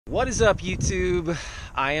What is up, YouTube?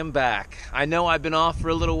 I am back. I know I've been off for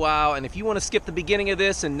a little while, and if you want to skip the beginning of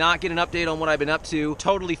this and not get an update on what I've been up to,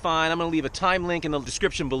 totally fine. I'm going to leave a time link in the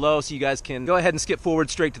description below so you guys can go ahead and skip forward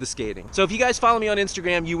straight to the skating. So if you guys follow me on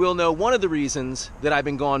Instagram, you will know one of the reasons that I've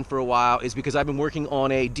been gone for a while is because I've been working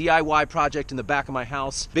on a DIY project in the back of my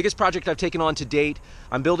house. Biggest project I've taken on to date.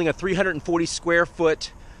 I'm building a 340 square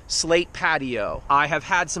foot slate patio. I have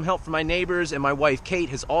had some help from my neighbors, and my wife Kate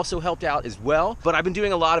has also helped out as well, but I've been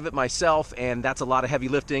doing a lot of it myself, and that's a lot of heavy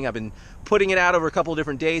lifting. I've been putting it out over a couple of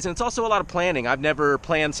different days, and it's also a lot of planning. I've never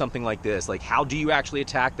planned something like this. Like, how do you actually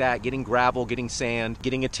attack that? Getting gravel, getting sand,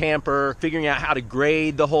 getting a tamper, figuring out how to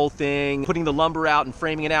grade the whole thing, putting the lumber out and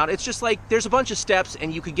framing it out. It's just like, there's a bunch of steps,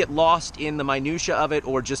 and you could get lost in the minutia of it,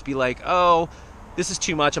 or just be like, oh, this is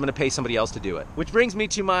too much, I'm gonna pay somebody else to do it. Which brings me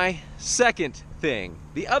to my second thing.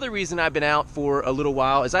 The other reason I've been out for a little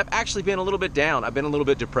while is I've actually been a little bit down. I've been a little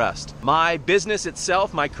bit depressed. My business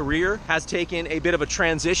itself, my career, has taken a bit of a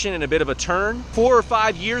transition and a bit of a turn. 4 or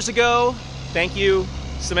 5 years ago, thank you,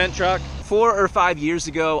 cement truck. 4 or 5 years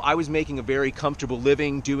ago, I was making a very comfortable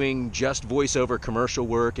living doing just voiceover commercial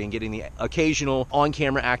work and getting the occasional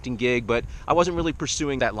on-camera acting gig, but I wasn't really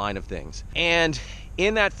pursuing that line of things. And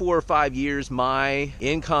in that 4 or 5 years, my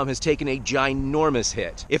income has taken a ginormous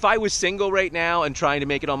hit. If I was single right now and trying to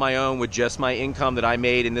make it on my own with just my income that I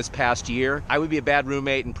made in this past year, I would be a bad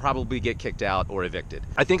roommate and probably get kicked out or evicted.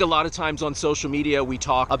 I think a lot of times on social media, we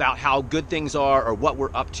talk about how good things are or what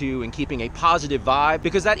we're up to and keeping a positive vibe,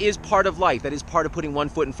 because that is part of life. That is part of putting one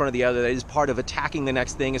foot in front of the other. That is part of attacking the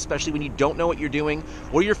next thing, especially when you don't know what you're doing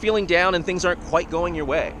or you're feeling down and things aren't quite going your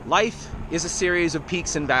way. Life is a series of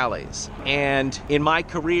peaks and valleys. And in my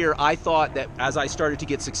career, I thought that as I started to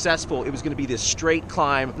get successful, it was gonna be this straight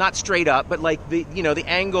climb, not straight up, but like the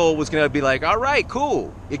angle was gonna be like, all right,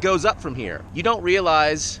 cool, it goes up from here. You don't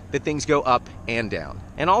realize that things go up and down.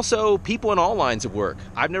 And also, people in all lines of work.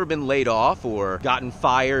 I've never been laid off or gotten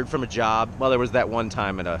fired from a job. Well, there was that one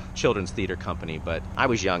time at a children's theater company, but I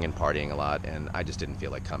was young and partying a lot, and I just didn't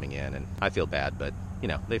feel like coming in, and I feel bad, but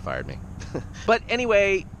they fired me. But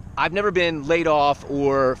anyway, I've never been laid off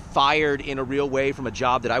or fired in a real way from a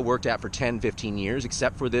job that I worked at for 10, 15 years,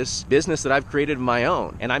 except for this business that I've created of my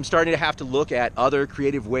own. And I'm starting to have to look at other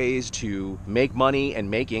creative ways to make money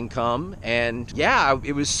and make income. And yeah,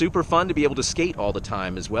 it was super fun to be able to skate all the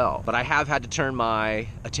time as well. But I have had to turn my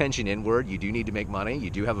attention inward. You do need to make money. You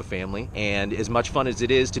do have a family. And as much fun as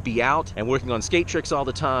it is to be out and working on skate tricks all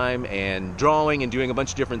the time and drawing and doing a bunch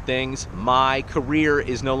of different things, my career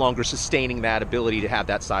is no longer sustaining that ability to have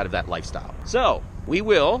that side of that lifestyle. So we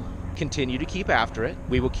will continue to keep after it.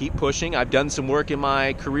 We will keep pushing. I've done some work in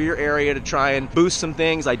my career area to try and boost some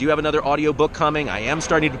things. I do have another audiobook coming. I am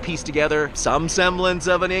starting to piece together some semblance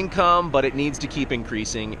of an income, but it needs to keep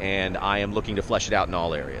increasing, and I am looking to flesh it out in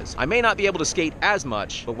all areas. I may not be able to skate as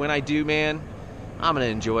much, but when I do, man, I'm gonna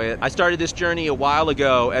enjoy it. I started this journey a while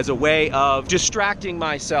ago as a way of distracting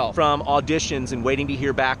myself from auditions and waiting to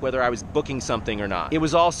hear back whether I was booking something or not. It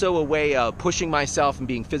was also a way of pushing myself and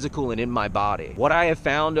being physical and in my body. What I have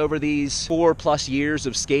found over these 4+ years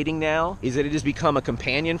of skating now is that it has become a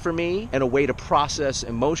companion for me and a way to process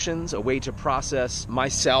emotions, a way to process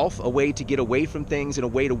myself, a way to get away from things, and a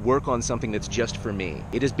way to work on something that's just for me.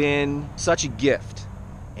 It has been such a gift,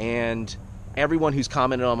 and everyone who's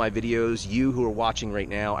commented on my videos, you who are watching right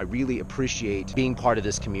now, I really appreciate being part of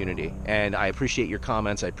this community. And I appreciate your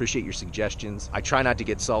comments, I appreciate your suggestions. I try not to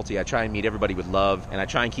get salty, I try and meet everybody with love, and I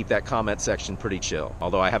try and keep that comment section pretty chill.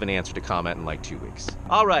 Although I haven't answered a comment in like 2 weeks.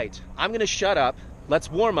 All right, I'm gonna shut up,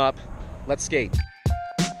 let's warm up, let's skate.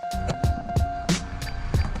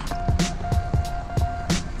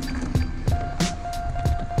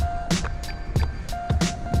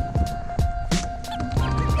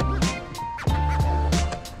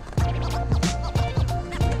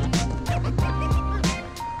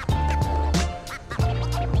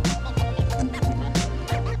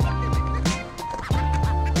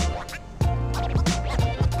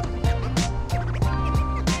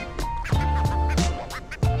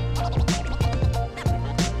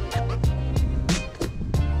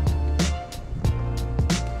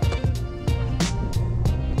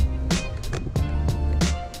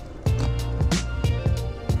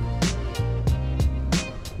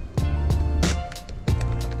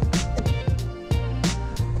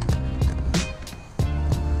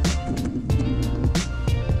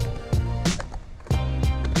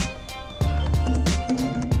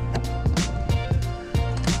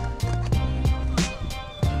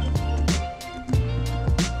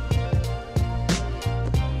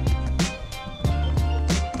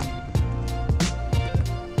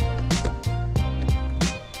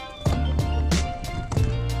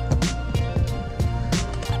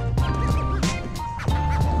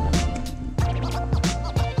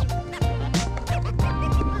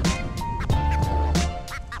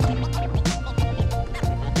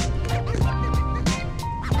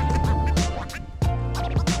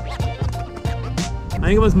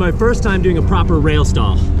 think it was my first time doing a proper rail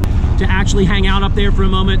stall. To actually hang out up there for a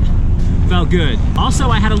moment felt good. Also,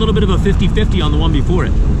 I had a little bit of a 50-50 on the one before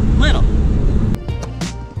it. Little.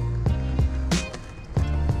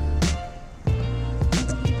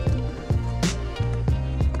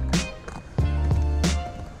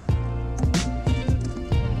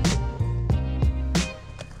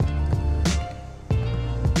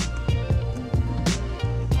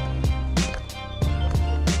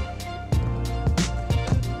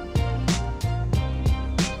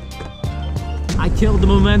 I killed the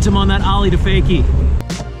momentum on that ollie to fakie.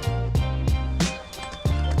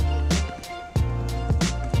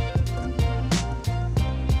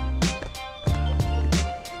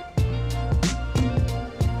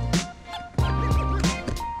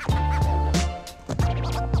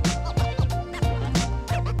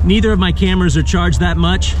 Neither of my cameras are charged that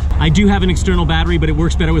much. I do have an external battery, but it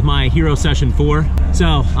works better with my Hero Session 4. So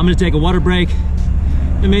I'm gonna take a water break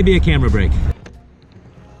and maybe a camera break.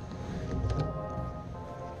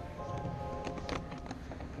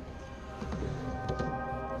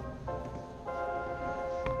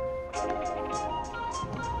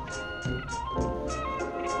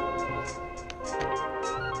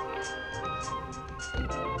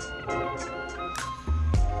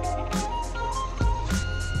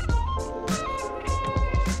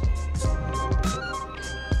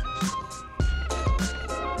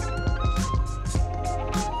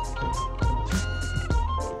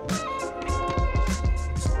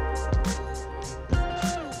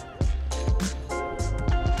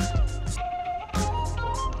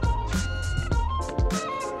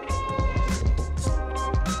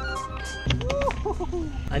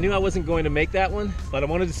 I knew I wasn't going to make that one, but I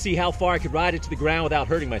wanted to see how far I could ride it to the ground without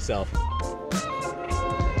hurting myself.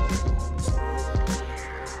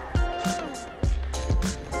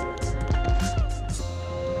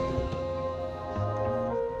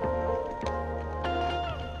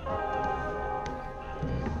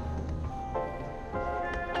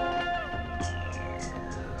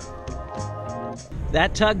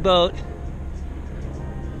 That tugboat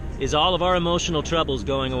is all of our emotional troubles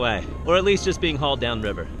going away, or at least just being hauled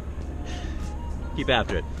downriver. Keep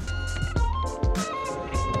after it.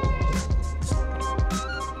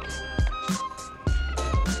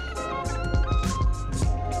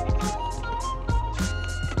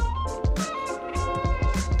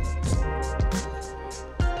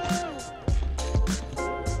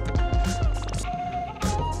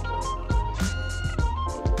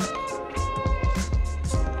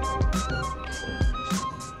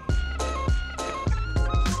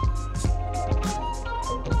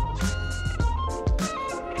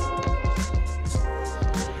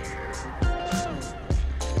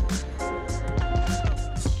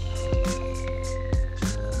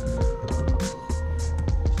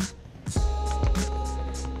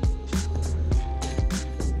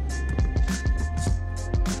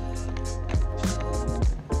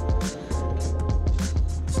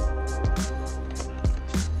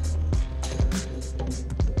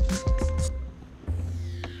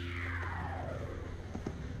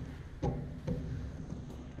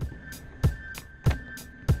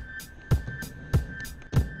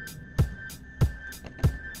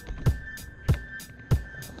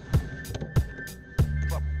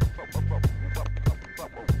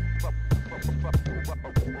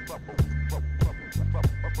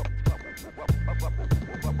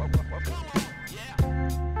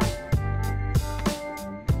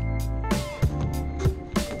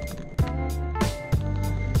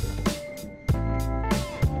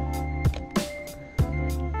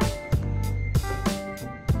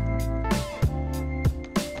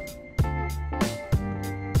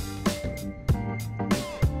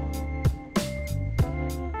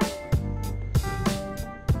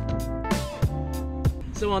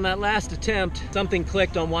 So on that last attempt, something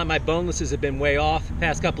clicked on why my bonelesses have been way off the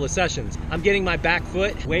past couple of sessions. I'm getting my back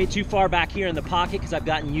foot way too far back here in the pocket because I've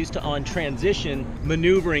gotten used to, on transition,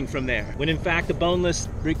 maneuvering from there. When in fact the boneless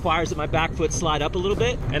requires that my back foot slide up a little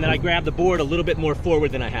bit and then I grab the board a little bit more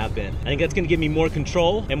forward than I have been. I think that's gonna give me more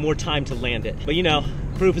control and more time to land it. But you know,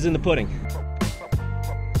 proof is in the pudding.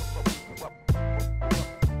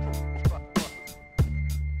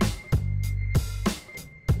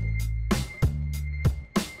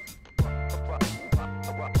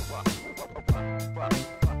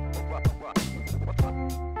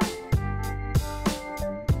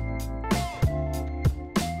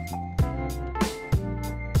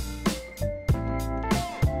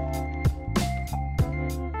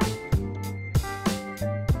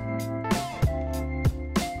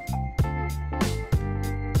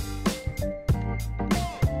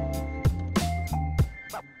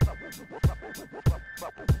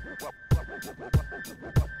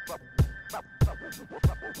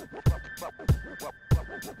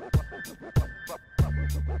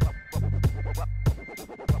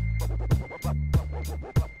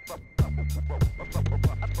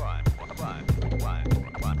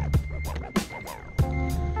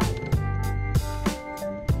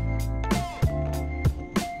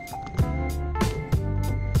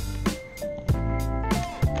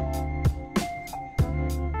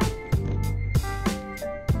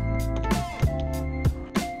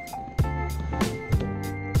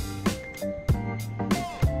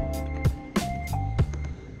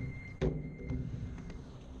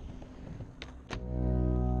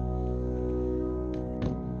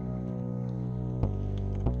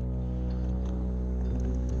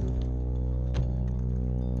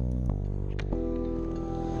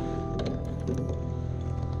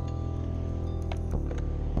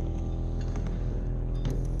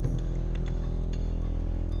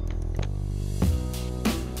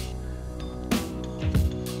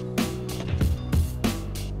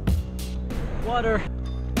 Water.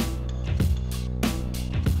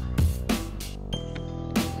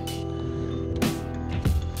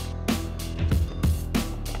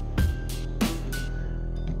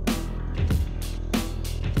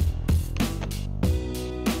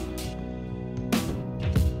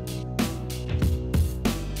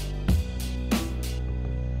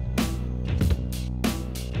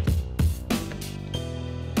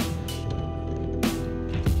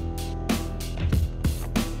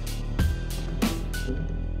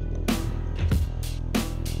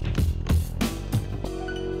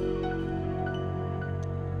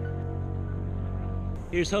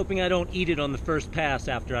 Here's hoping I don't eat it on the first pass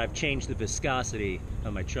after I've changed the viscosity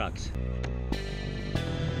of my trucks.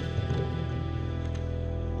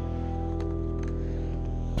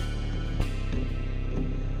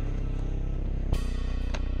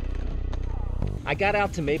 I got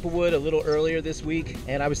out to Maplewood a little earlier this week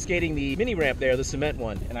and I was skating the mini ramp there, the cement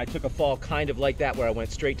one, and I took a fall kind of like that where I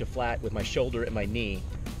went straight to flat with my shoulder and my knee.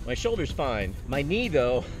 My shoulder's fine. My knee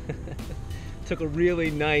though, took a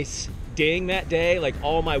really nice ding that day. Like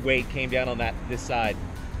all my weight came down on this side.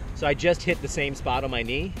 So I just hit the same spot on my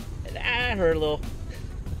knee and that hurt a little.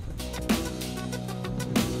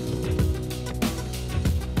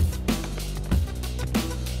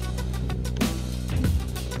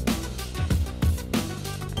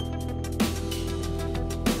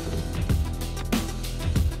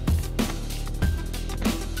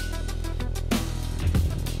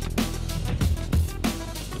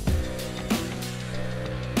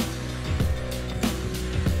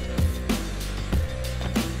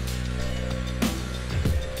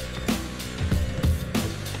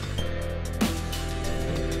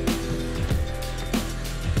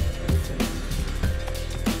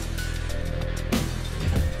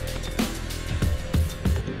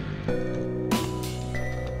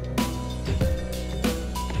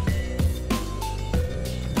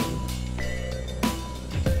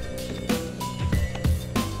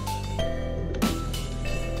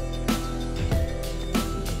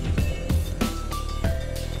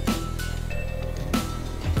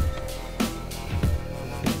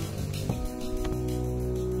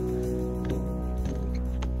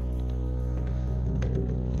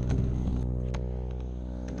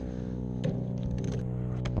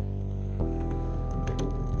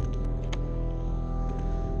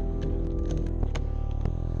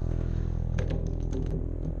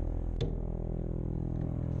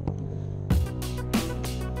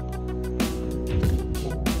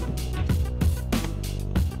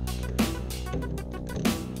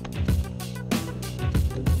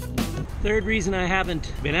 Third reason I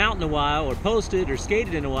haven't been out in a while or posted or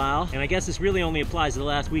skated in a while, and I guess this really only applies to the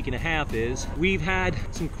last week and a half, is we've had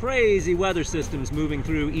some crazy weather systems moving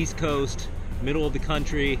through East Coast, middle of the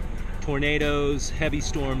country, tornadoes, heavy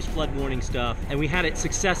storms, flood warning stuff, and we had it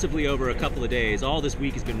successively over a couple of days. All this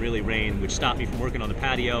week has been really rain, which stopped me from working on the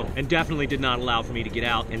patio and definitely did not allow for me to get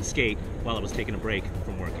out and skate while I was taking a break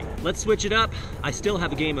from working. Let's switch it up. I still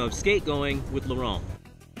have a game of skate going with Laurent.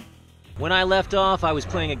 When I left off, I was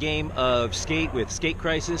playing a game of skate with Skate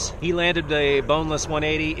Crisis. He landed a boneless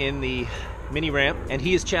 180 in the mini ramp, and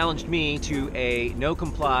he has challenged me to a no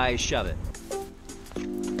comply shove it.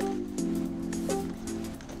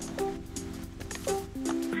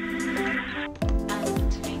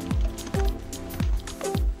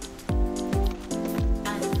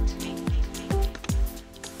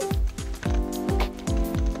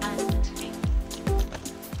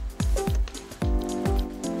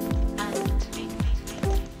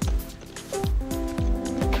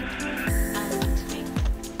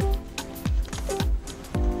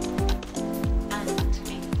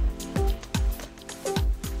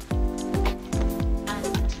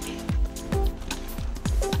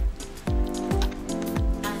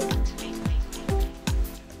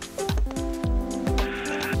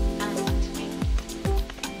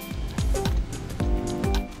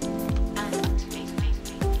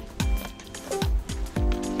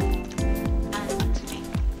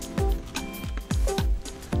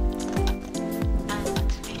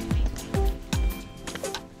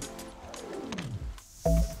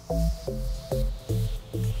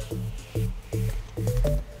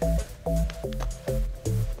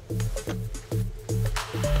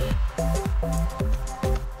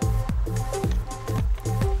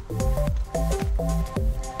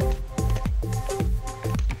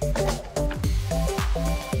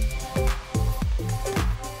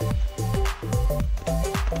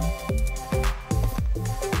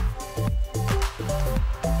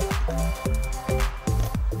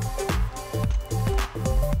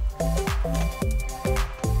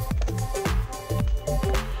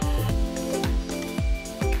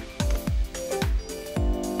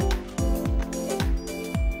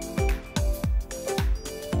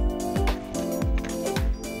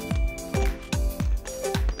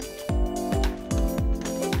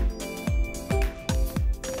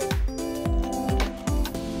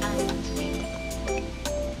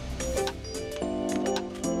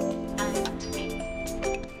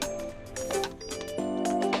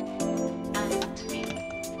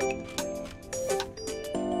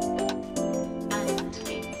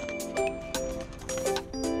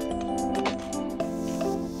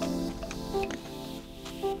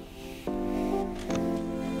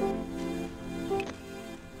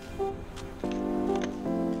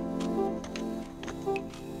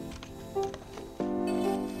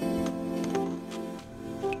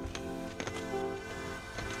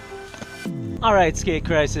 All right, Skate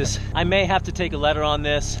Crisis. I may have to take a letter on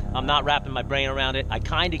this. I'm not wrapping my brain around it. I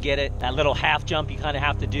kind of get it. That little half jump you kind of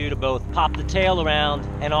have to do to both pop the tail around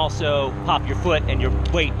and also pop your foot and your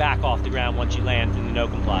weight back off the ground once you land from the no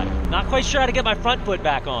comply. Not quite sure how to get my front foot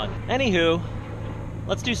back on. Anywho,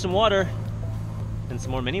 let's do some water and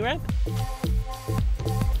some more mini ramp.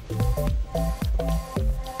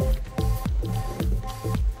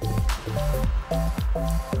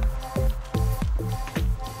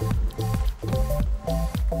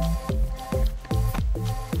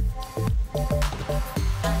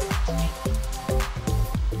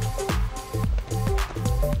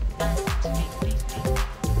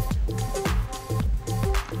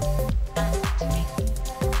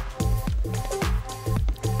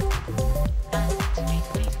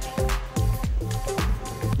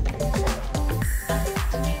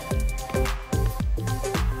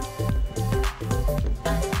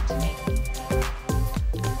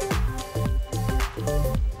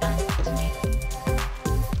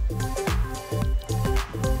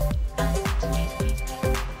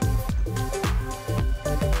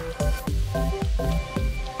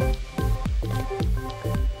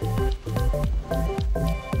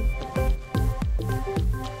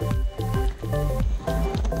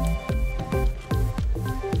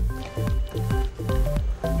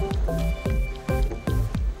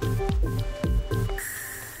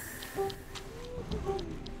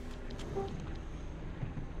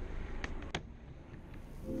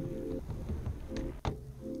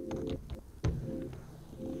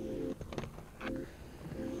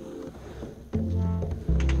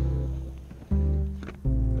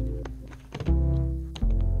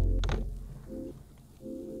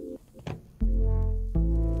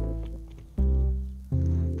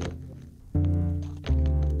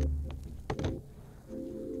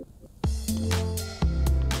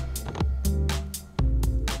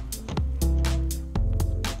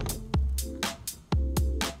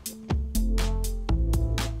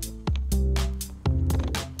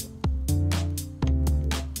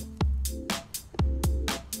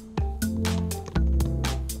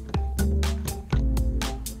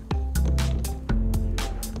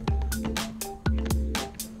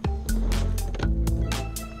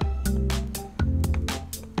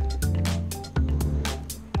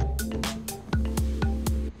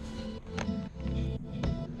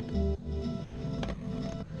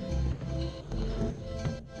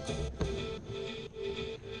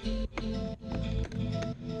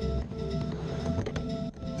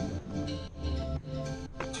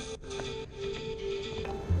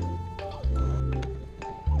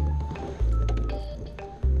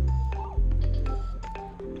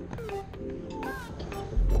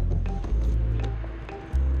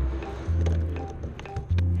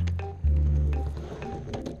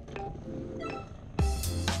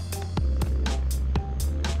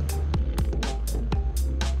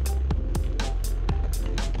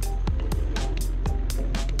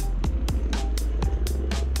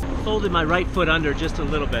 Folded my right foot under just a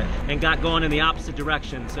little bit and got going in the opposite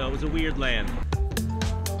direction, so it was a weird land.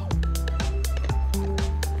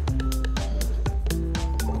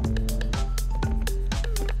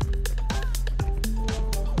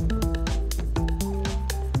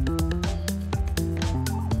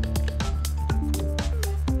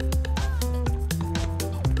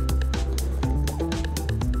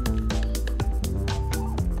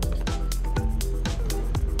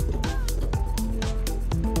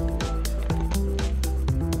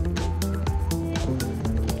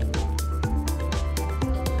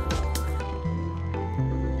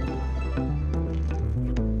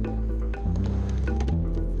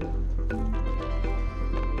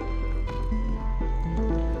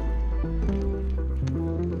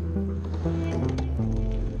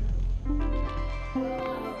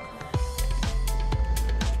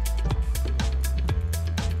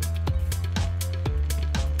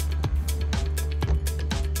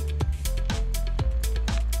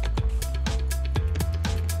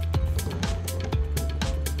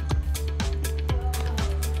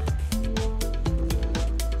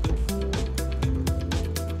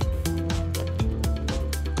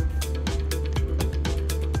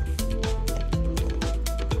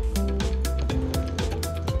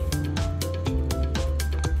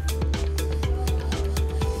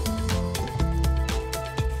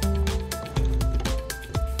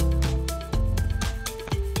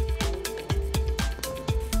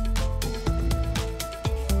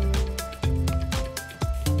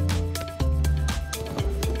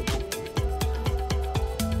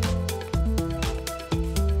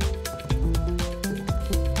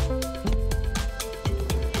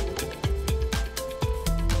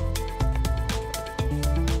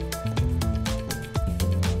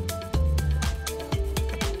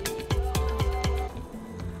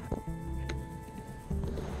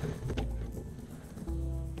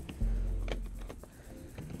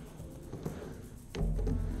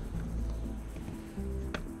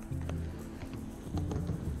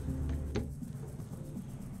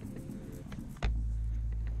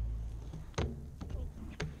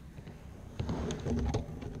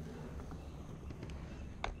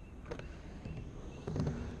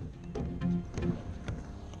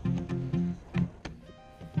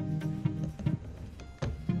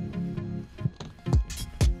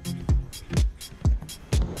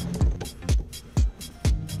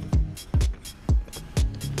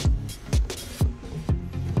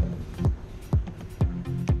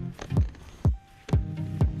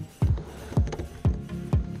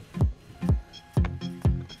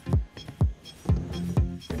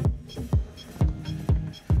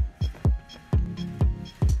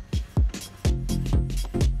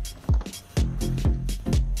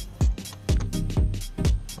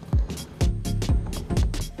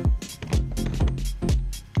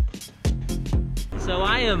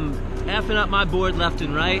 I am effing up my board left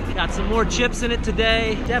and right. Got some more chips in it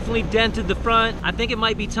today. Definitely dented the front. I think it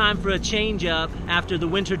might be time for a change up after the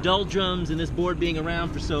winter doldrums and this board being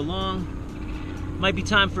around for so long. Might be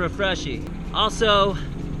time for a freshie. Also,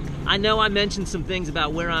 I know I mentioned some things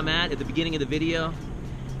about where I'm at the beginning of the video,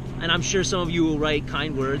 and I'm sure some of you will write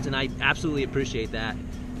kind words, and I absolutely appreciate that.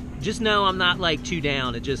 Just know I'm not like too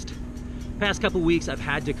down. It just, past couple weeks I've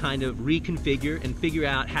had to kind of reconfigure and figure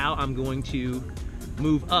out how I'm going to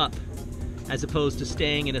move up as opposed to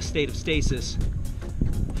staying in a state of stasis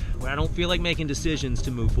where I don't feel like making decisions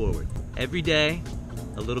to move forward. Every day,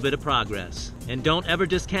 a little bit of progress. And don't ever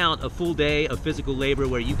discount a full day of physical labor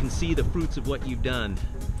where you can see the fruits of what you've done.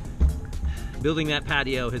 Building that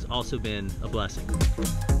patio has also been a blessing.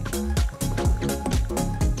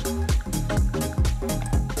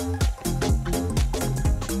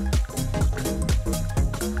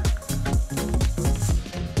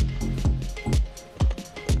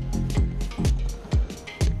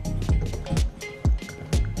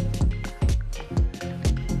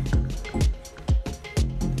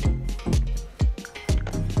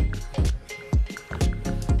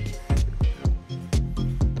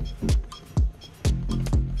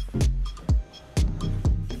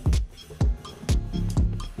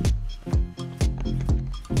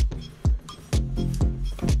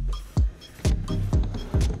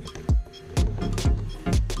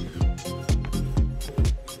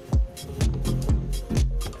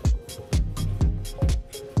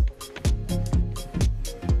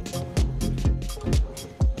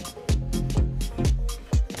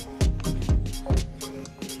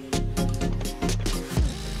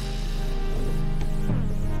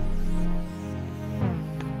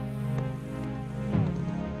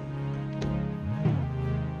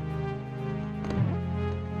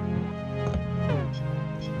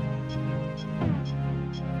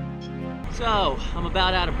 So, I'm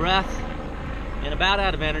about out of breath and about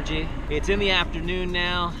out of energy. It's in the afternoon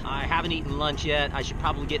now. I haven't eaten lunch yet. I should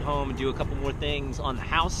probably get home and do a couple more things on the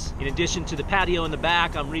house. In addition to the patio in the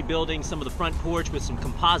back, I'm rebuilding some of the front porch with some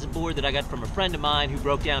composite board that I got from a friend of mine who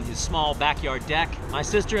broke down his small backyard deck. My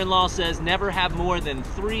sister-in-law says never have more than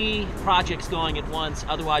 3 projects going at once,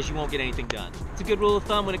 otherwise you won't get anything done. It's a good rule of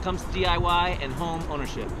thumb when it comes to DIY and home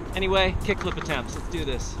ownership. Anyway, kickflip attempts. Let's do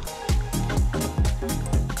this.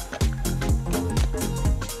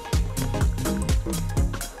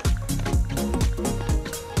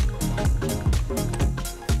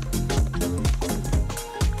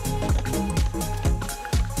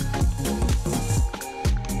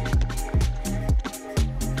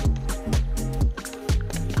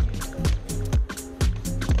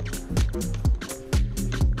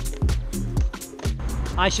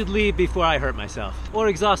 I should leave before I hurt myself, or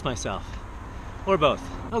exhaust myself, or both.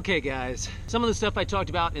 Okay guys, some of the stuff I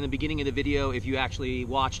talked about in the beginning of the video, if you actually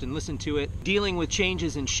watched and listened to it, dealing with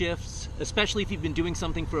changes and shifts, especially if you've been doing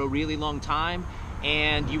something for a really long time,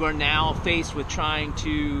 and you are now faced with trying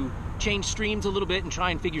to change streams a little bit and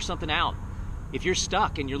try and figure something out. If you're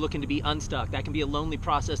stuck and you're looking to be unstuck, that can be a lonely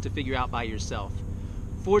process to figure out by yourself.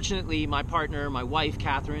 Fortunately, my partner, my wife,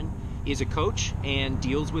 Catherine, is a coach and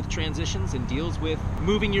deals with transitions and deals with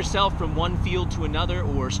moving yourself from one field to another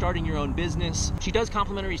or starting your own business. She does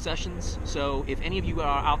complimentary sessions, so if any of you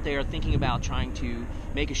are out there thinking about trying to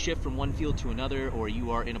make a shift from one field to another, or you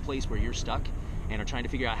are in a place where you're stuck and are trying to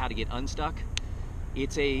figure out how to get unstuck,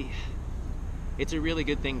 it's a really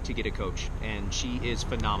good thing to get a coach, and she is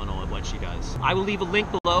phenomenal at what she does. I will leave a link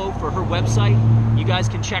below for her website. You guys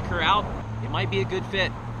can check her out. It might be a good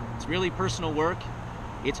fit. It's really personal work.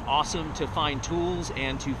 It's awesome to find tools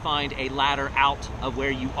and to find a ladder out of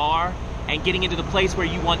where you are and getting into the place where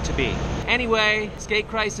you want to be. Anyway, skate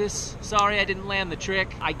crisis. Sorry I didn't land the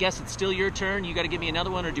trick. I guess it's still your turn. You gotta give me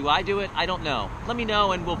another one, or do I do it? I don't know. Let me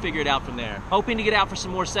know and we'll figure it out from there. Hoping to get out for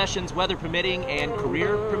some more sessions, weather permitting and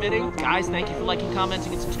career permitting. Guys, thank you for liking,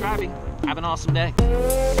 commenting, and subscribing. Have an awesome day.